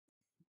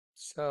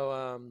Just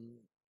a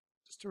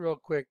real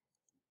quick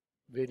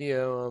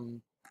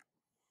video.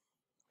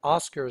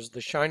 Oscars,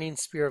 the shining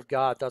spear of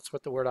God. That's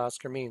what the word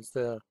Oscar means.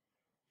 The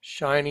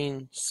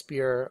shining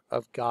spear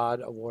of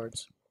God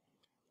awards.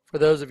 For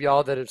those of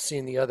y'all that have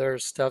seen the other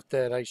stuff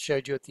that I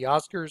showed you at the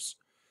Oscars,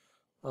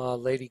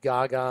 Lady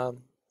Gaga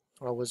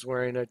was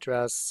wearing a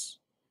dress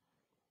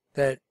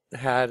that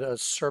had a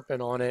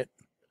serpent on it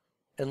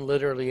and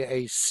literally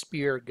a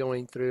spear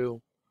going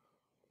through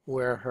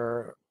where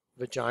her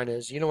vagina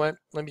is. You know what?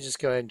 Let me just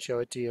go ahead and show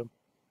it to you.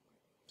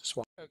 Just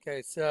watch.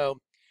 Okay, so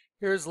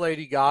here's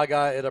Lady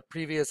Gaga at a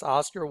previous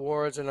Oscar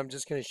Awards, and I'm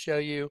just going to show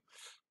you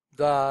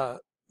the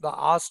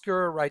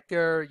Oscar right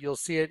there. You'll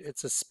see it.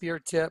 It's a spear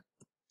tip.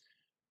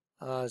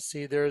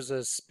 See, there's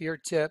a spear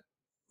tip.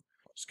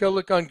 Just go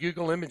look on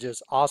Google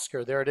Images.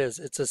 Oscar, there it is.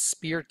 It's a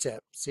spear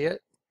tip. See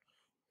it?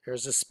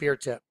 There's a spear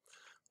tip.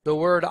 The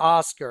word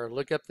Oscar.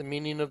 Look up the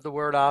meaning of the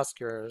word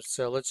Oscar.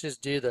 So let's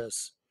just do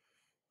this.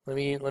 Let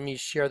me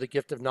share the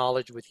gift of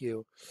knowledge with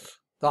you.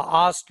 The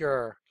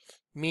Oscar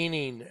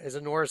meaning is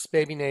a Norse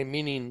baby name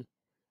meaning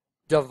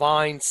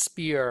divine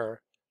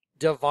spear,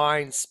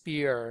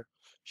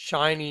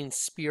 shining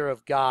spear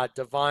of God,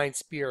 divine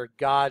spear,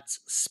 God's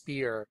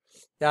spear.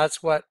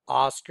 That's what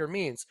Oscar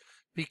means.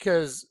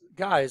 Because,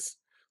 guys,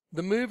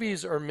 the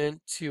movies are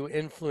meant to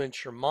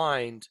influence your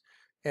mind,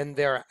 and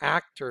they're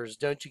actors.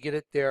 Don't you get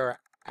it? They're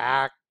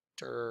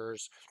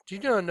actors. Do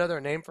you know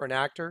another name for an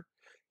actor?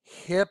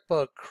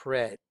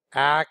 Hypocrite,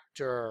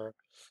 actor.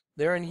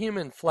 They're in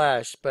human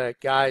flesh,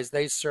 but guys,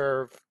 they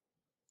serve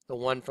the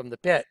one from the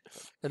pit.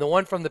 And the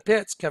one from the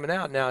pit's coming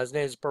out now. His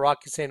name is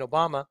Barack Hussein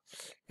Obama,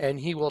 and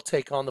he will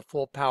take on the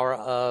full power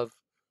of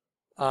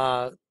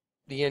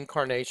the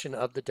incarnation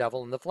of the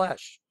devil in the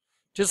flesh.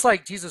 Just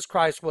like Jesus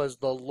Christ was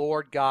the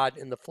Lord God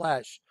in the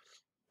flesh,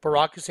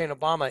 Barack Hussein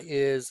Obama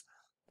is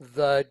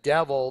the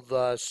devil,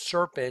 the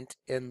serpent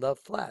in the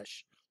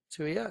flesh. That's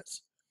who he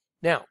is.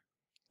 Now,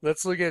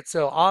 let's look at,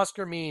 so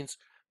Oscar means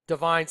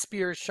divine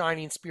spear,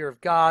 shining spear of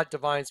God,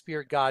 divine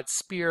spear, God's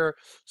spear.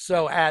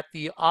 So at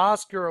the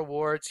Oscar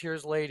Awards,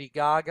 here's Lady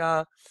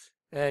Gaga,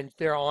 and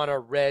they're on a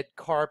red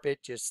carpet.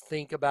 Just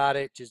think about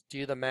it. Just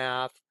do the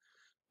math.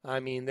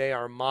 I mean, they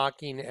are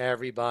mocking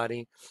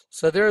everybody.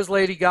 So there's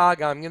Lady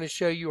Gaga. I'm going to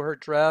show you her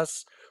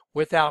dress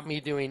without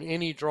me doing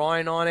any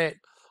drawing on it.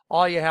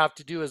 All you have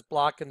to do is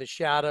block in the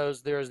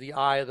shadows. There's the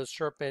eye of the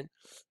serpent.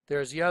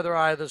 There's the other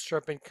eye of the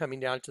serpent coming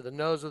down to the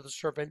nose of the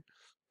serpent.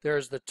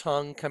 There's the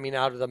tongue coming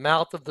out of the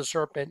mouth of the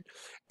serpent.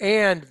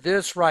 And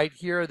this right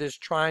here, this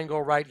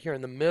triangle right here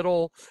in the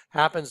middle,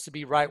 happens to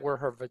be right where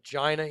her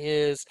vagina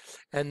is.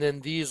 And then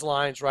these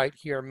lines right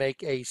here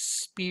make a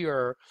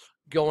spear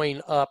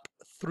going up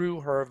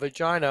through her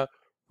vagina,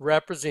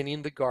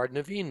 representing the Garden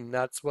of Eden.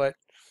 That's what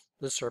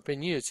the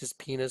serpent used. His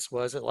penis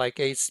was like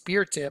a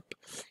spear tip,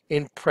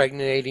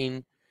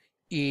 impregnating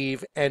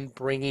Eve and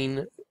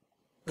bringing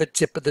the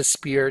tip of the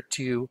spear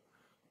to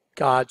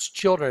God's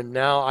children.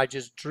 Now I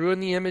just drew in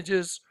the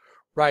images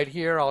right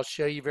here. I'll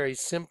show you very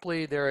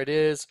simply. There it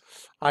is.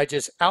 I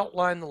just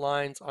outlined the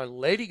lines on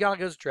Lady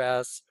Gaga's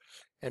dress.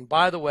 And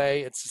by the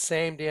way, it's the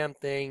same damn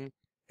thing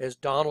as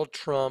Donald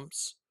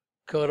Trump's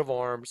coat of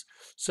arms.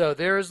 So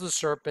there's the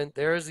serpent,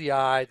 there's the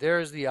eye,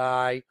 there's the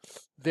eye,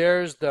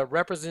 there's the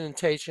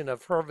representation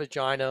of her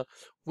vagina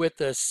with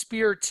the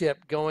spear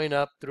tip going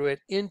up through it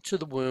into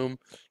the womb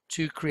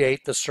to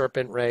create the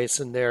serpent race,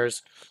 and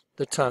there's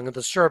the tongue of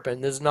the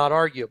serpent. This is not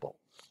arguable.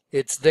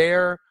 It's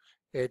there.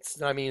 It's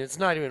not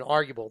even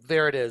arguable.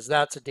 There it is.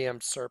 That's a damn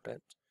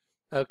serpent.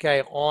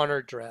 Okay, on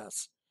her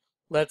dress.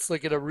 Let's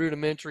look at a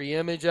rudimentary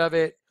image of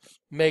it.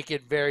 Make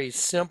it very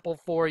simple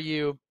for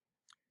you.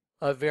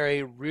 A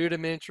very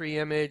rudimentary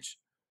image.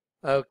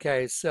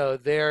 Okay, so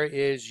there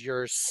is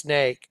your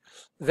snake.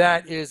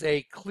 That is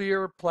a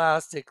clear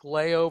plastic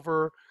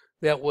layover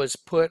that was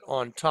put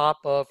on top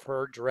of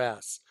her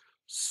dress.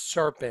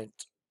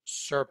 Serpent,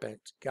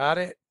 serpent. Got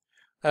it?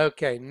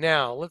 Okay,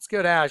 now let's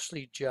go to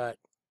Ashley Judd.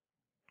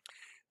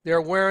 They're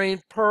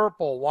wearing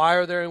purple. Why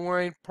are they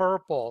wearing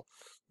purple?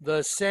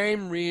 The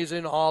same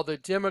reason all the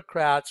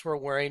Democrats were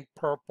wearing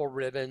purple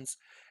ribbons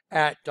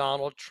at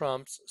Donald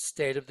Trump's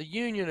State of the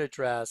Union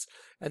address,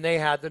 and they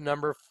had the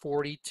number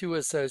 42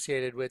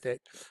 associated with it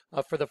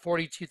for the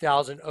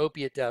 42,000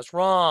 opiate deaths.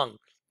 Wrong.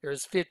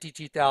 There's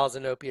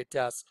 52,000 opiate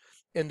deaths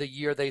in the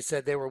year they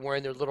said they were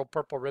wearing their little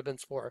purple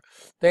ribbons for.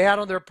 They had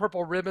on their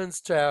purple ribbons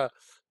to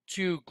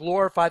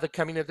glorify the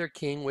coming of their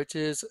king, which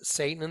is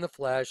Satan in the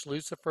flesh,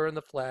 Lucifer in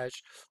the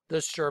flesh,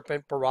 the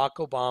serpent, Barack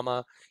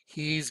Obama.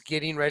 He's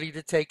getting ready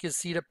to take his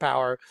seat of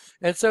power.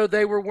 And so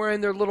they were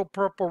wearing their little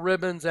purple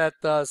ribbons at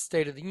the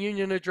State of the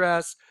Union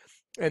address,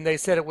 and they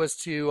said it was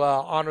to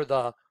honor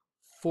the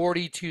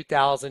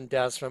 42,000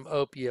 deaths from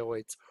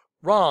opioids.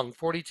 Wrong.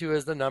 42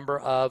 is the number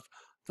of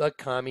the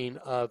coming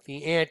of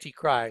the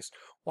Antichrist.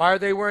 Why are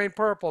they wearing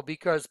purple?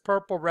 Because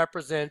purple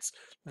represents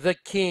the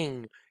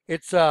king.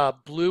 It's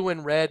blue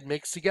and red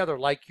mixed together,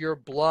 like your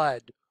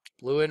blood.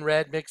 Blue and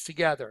red mixed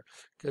together,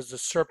 because the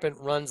serpent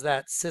runs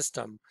that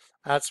system.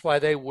 That's why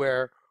they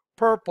wear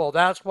purple.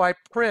 That's why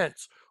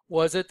Prince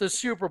Was it the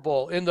Super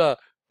Bowl in the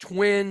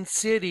Twin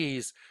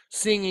Cities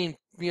singing,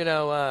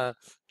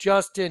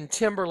 Justin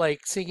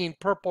Timberlake singing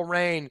Purple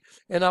Rain,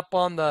 and up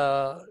on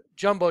the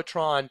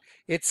Jumbotron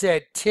it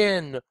said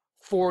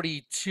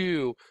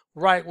 10:42,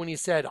 right when he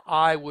said,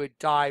 I would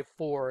die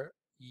for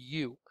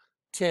you.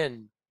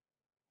 10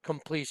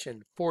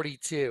 completion,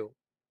 42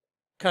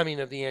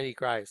 coming of the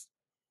Antichrist.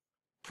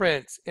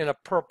 Prince in a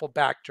purple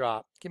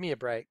backdrop. Give me a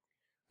break.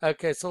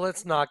 Okay, so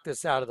let's knock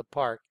this out of the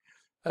park.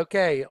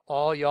 Okay,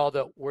 all y'all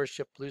that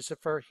worship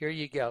Lucifer, here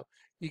you go.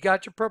 You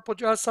got your purple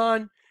dress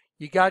on?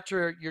 You got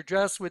your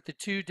dress with the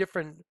two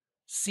different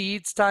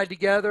seeds tied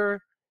together?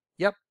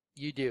 Yep,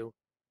 you do.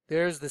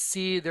 There's the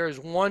seed. There's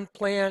one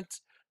plant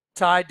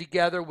tied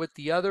together with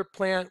the other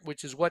plant,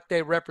 which is what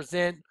they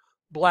represent.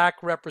 Black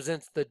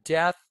represents the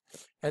death.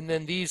 And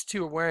then these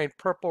two are wearing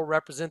purple,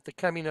 represent the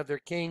coming of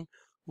their king.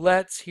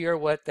 Let's hear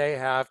what they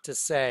have to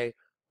say.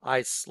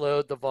 I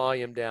slowed the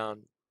volume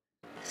down.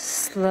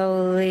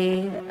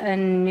 Slowly, a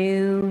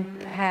new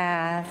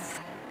path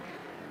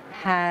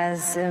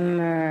has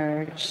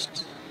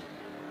emerged.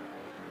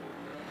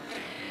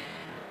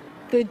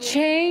 The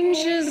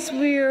changes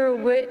we are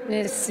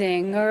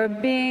witnessing are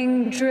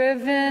being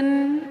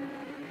driven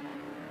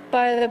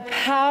by the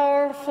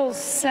powerful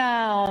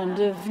sound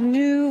of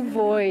new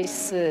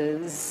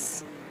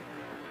voices,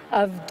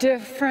 of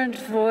different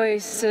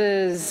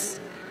voices,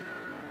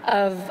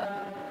 of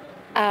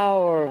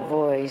our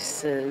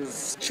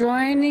voices,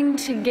 joining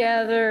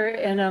together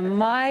in a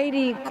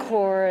mighty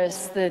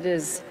chorus that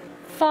is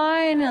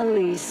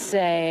finally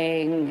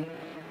saying,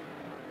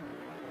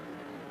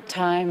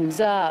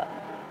 time's up.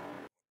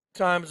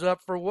 Time's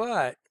up for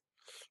what?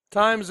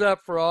 Time's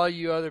up for all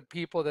you other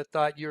people that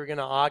thought you were going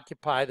to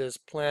occupy this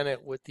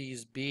planet with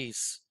these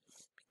beasts,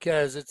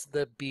 because it's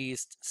the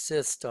beast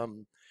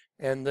system.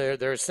 And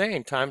they're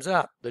saying time's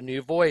up. The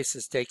new voice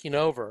is taking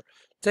over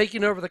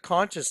the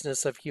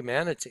consciousness of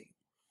humanity.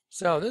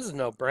 So this is a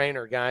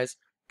no-brainer, guys.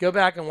 Go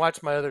back and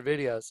watch my other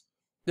videos.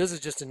 This is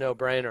just a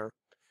no-brainer.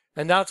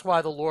 And that's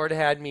why the Lord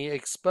had me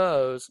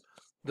expose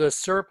the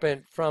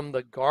serpent from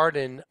the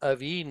Garden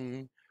of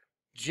Eden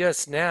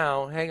just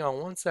now. Hang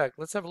on one sec.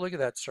 Let's have a look at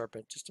that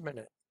serpent. Just a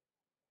minute.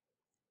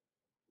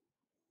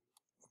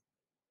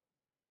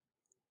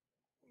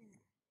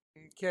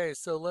 Okay,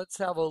 so let's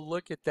have a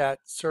look at that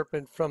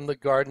serpent from the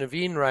Garden of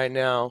Eden right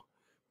now.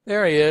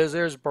 There he is.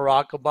 There's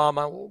Barack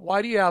Obama.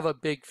 Why do you have a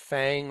big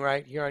fang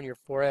right here on your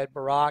forehead,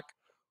 Barack?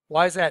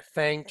 Why is that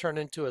fang turned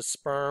into a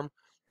sperm?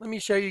 Let me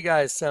show you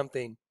guys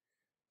something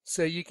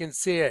so you can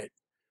see it.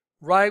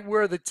 Right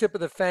where the tip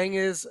of the fang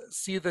is,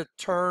 see the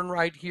turn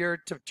right here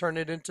to turn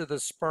it into the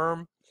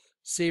sperm?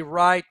 See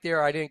right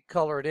there, I didn't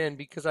color it in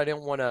because I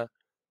didn't want to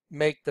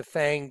make the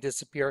fang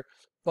disappear.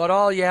 But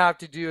all you have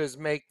to do is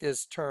make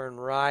this turn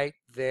right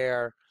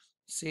there.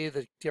 See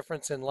the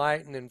difference in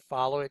light, and then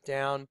follow it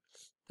down.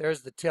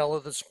 There's the tail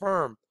of the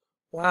sperm.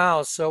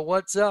 Wow, so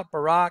what's up,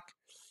 Barack?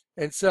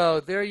 And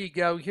so there you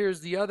go. Here's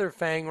the other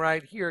fang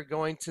right here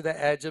going to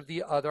the edge of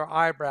the other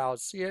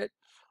eyebrows. See it?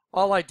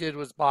 All I did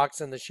was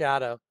box in the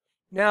shadow.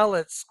 Now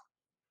let's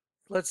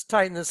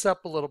tighten this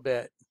up a little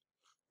bit.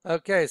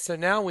 Okay, so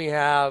now we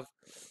have,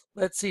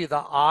 let's see, the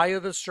eye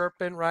of the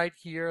serpent right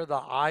here, the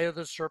eye of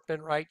the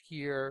serpent right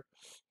here.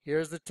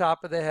 Here's the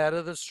top of the head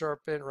of the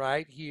serpent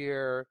right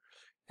here.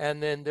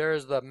 And then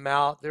there's the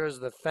mouth, there's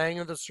the fang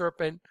of the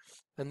serpent,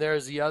 and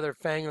there's the other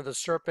fang of the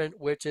serpent,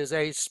 which is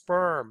a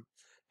sperm.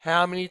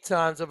 How many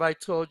times have I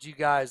told you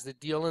guys the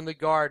deal in the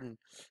garden?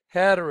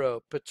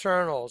 Hetero,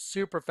 paternal,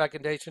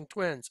 superfecundation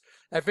twins.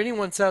 If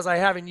anyone says I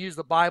haven't used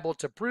the Bible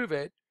to prove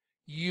it,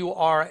 you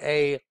are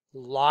a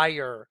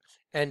liar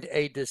and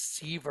a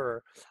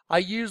deceiver. I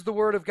use the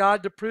Word of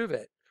God to prove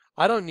it.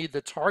 I don't need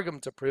the Targum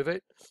to prove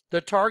it.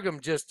 The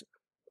Targum just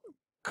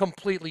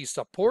completely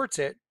supports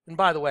it. And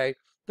by the way,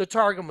 the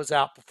Targum was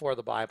out before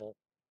the Bible.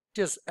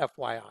 Just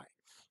FYI.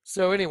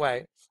 So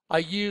anyway, I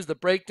use the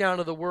breakdown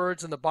of the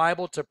words in the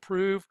Bible to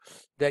prove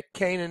that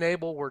Cain and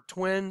Abel were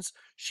twins.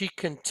 She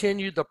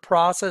continued the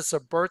process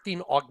of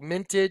birthing,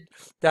 augmented.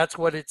 That's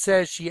what it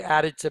says. She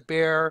added to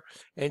bear,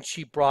 and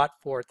she brought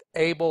forth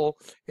Abel.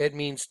 It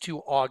means to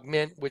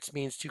augment, which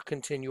means to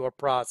continue a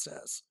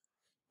process.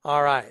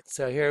 All right,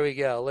 so here we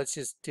go. Let's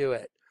just do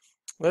it.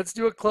 Let's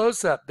do a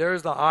close-up.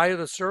 There's the eye of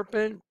the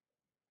serpent.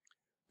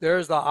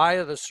 There's the eye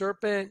of the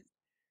serpent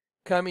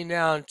coming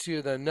down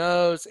to the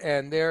nose,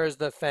 and there's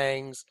the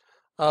fangs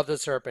of the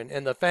serpent.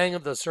 And the fang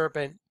of the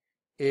serpent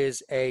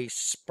is a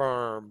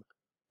sperm.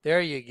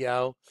 There you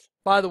go.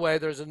 By the way,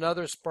 there's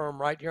another sperm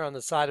right here on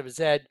the side of his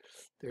head.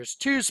 There's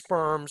two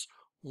sperms.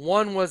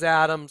 One was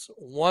Adam's,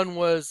 one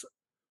was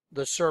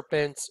the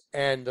serpent's,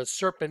 and the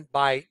serpent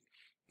bite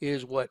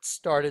is what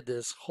started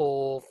this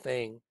whole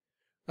thing.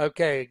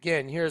 Okay,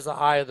 again, here's the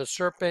eye of the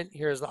serpent.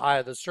 Here's the eye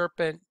of the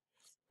serpent.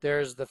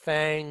 There's the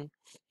fang.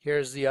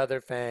 Here's the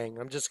other fang.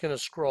 I'm just going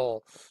to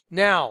scroll.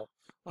 Now,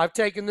 I've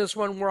taken this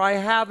one where I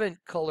haven't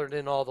colored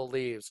in all the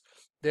leaves.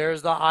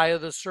 There's the eye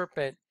of the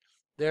serpent.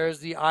 There's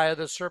the eye of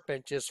the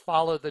serpent. Just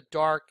follow the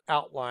dark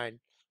outline.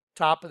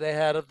 Top of the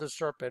head of the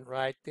serpent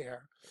right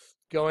there.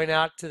 going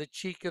out to the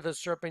cheek of the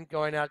serpent,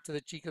 going out to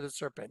the cheek of the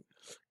serpent.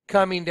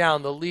 Coming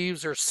down, the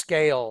leaves are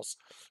scales.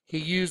 He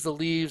used the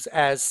leaves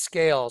as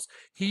scales.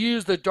 He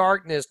used the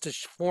darkness to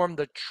form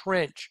the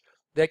trench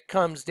that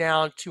comes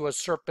down to a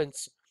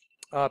serpent's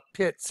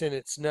pits in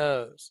its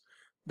nose.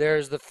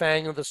 There's the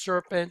fang of the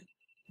serpent.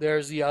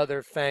 There's the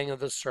other fang of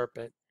the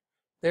serpent.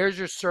 There's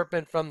your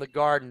serpent from the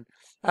garden.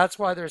 That's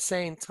why they're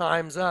saying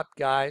time's up,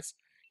 guys.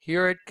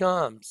 Here it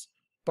comes.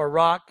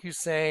 Barack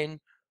Hussein,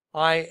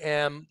 I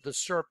am the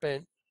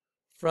serpent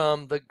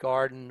from the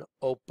garden,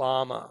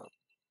 Obama.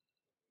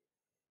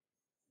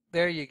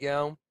 There you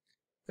go.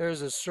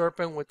 There's a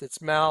serpent with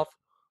its mouth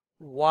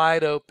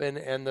wide open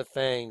and the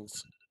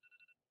fangs.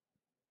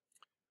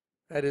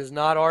 That is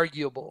not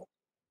arguable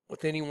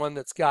with anyone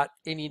that's got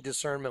any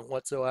discernment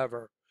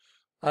whatsoever.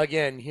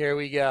 Again, here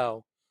we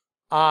go.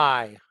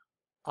 I.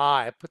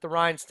 Put the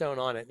rhinestone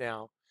on it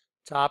now.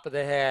 Top of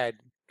the head,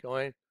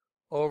 going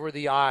over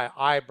the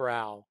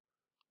eyebrow,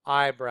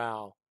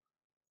 eyebrow.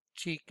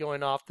 Cheek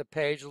going off the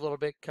page a little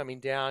bit, coming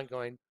down,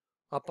 going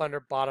up under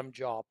bottom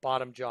jaw,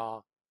 bottom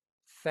jaw.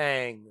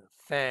 Fang,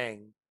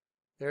 fang.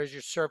 There's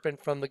your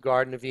serpent from the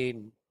Garden of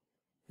Eden.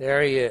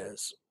 There he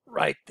is,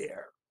 right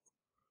there.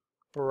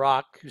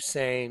 Barack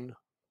Hussein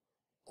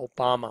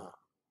Obama.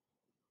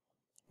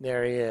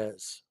 There he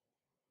is.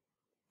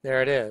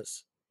 There it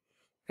is.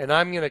 And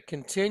I'm going to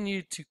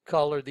continue to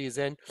color these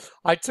in.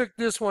 I took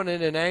this one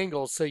in an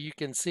angle so you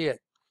can see it.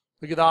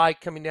 Look at the eye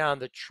coming down,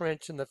 the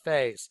trench in the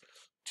face,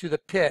 to the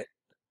pit,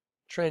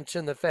 trench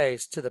in the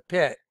face, to the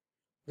pit.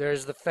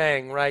 There's the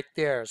fang right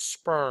there,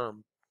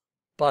 sperm,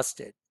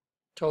 busted,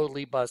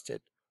 totally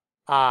busted.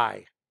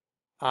 Eye,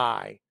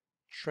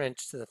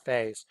 trench to the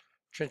face,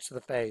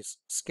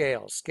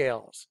 scales,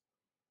 scales.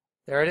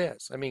 There it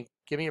is. I mean,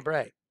 give me a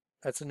break.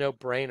 That's a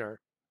no-brainer.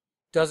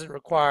 Doesn't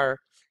require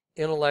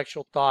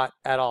intellectual thought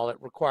at all. It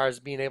requires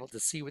being able to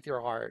see with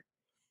your heart.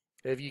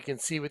 If you can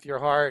see with your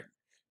heart,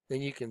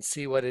 then you can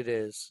see what it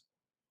is.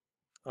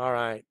 All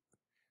right.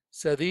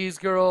 So these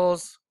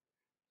girls,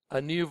 a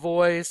new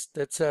voice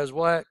that says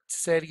what?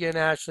 Say it again,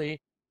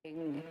 Ashley.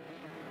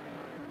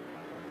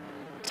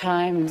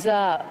 Time's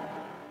up.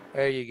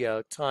 There you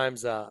go.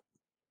 Time's up.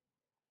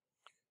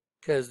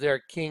 Because their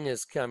king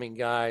is coming,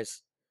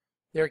 guys.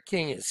 Their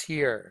king is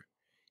here.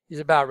 He's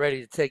about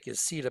ready to take his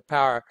seat of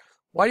power.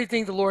 Why do you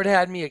think the Lord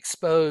had me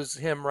expose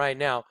him right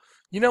now?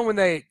 You know, when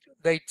they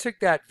took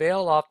that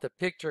veil off the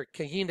picture,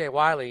 Kehinde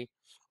Wiley,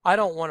 I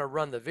don't want to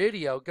run the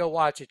video. Go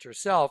watch it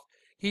yourself.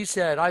 He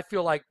said, I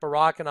feel like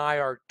Barack and I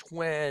are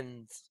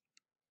twins.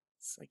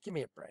 It's like, give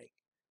me a break.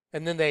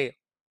 And then they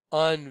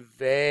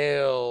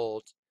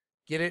unveiled.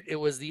 Get it? It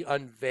was the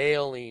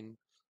unveiling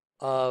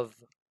of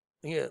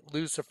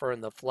Lucifer in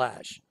the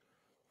flesh.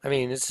 I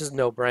mean, this is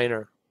no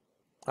brainer.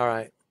 All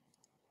right.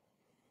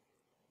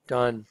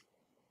 Done.